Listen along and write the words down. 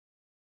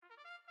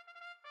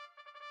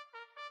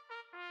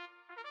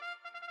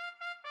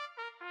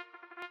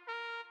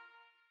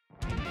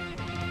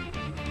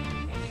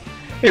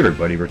Hey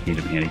everybody, Rick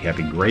Needham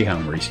handicapping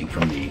greyhound racing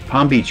from the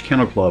Palm Beach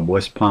Kennel Club,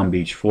 West Palm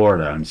Beach,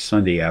 Florida on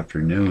Sunday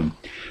afternoon,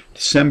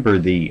 December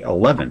the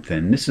 11th,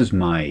 and this is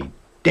my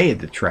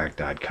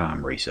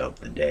dayatthetrack.com race of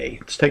the day.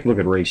 Let's take a look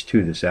at race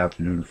 2 this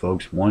afternoon,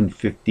 folks.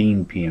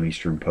 1:15 p.m.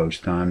 Eastern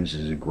Post Time. This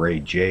is a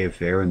grade J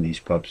affair, and these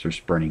pups are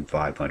sprinting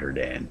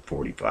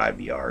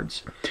 545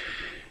 yards.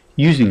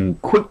 Using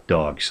Quick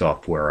Dog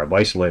software, I've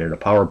isolated a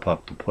power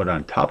pup to put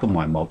on top of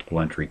my multiple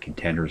entry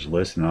contenders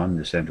list, and on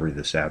this entry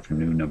this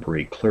afternoon, number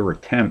 8, Clear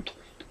Attempt,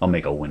 I'll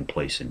make a win,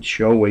 place, and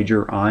show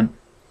wager on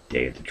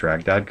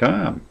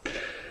dayatthetrack.com.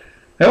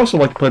 I also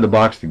like to play the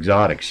boxed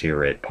exotics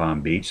here at Palm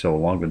Beach, so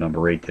along with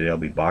number 8 today, I'll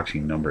be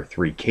boxing number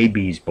 3,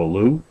 KB's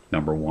Baloo,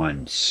 number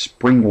 1,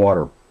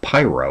 Springwater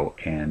Pyro,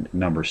 and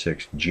number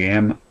 6,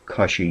 Jam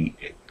Cushy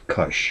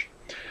Cush.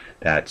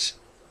 That's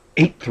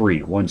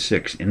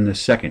 8316 in the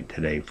second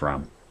today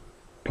from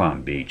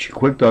Palm Beach.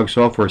 Quick Dog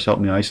software has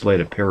helped me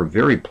isolate a pair of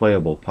very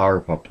playable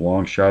power pup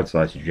long shots.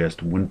 I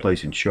suggest win,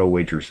 place, and show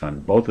wagers on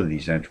both of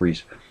these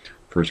entries.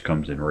 First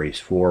comes in race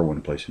 4,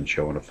 win, place, and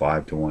show on a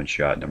 5-to-1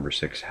 shot, number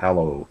 6,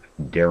 Hallow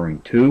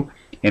Daring 2,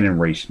 and in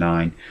race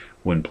 9,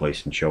 win,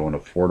 place, and show on a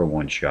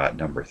 4-to-1 shot,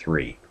 number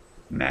 3,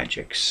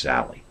 Magic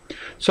Sally.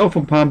 So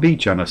from Palm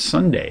Beach on a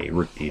Sunday,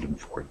 Rick Needham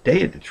for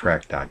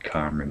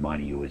dayatthetrack.com,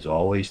 reminding you as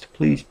always to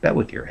please bet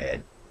with your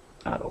head,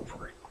 not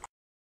over it.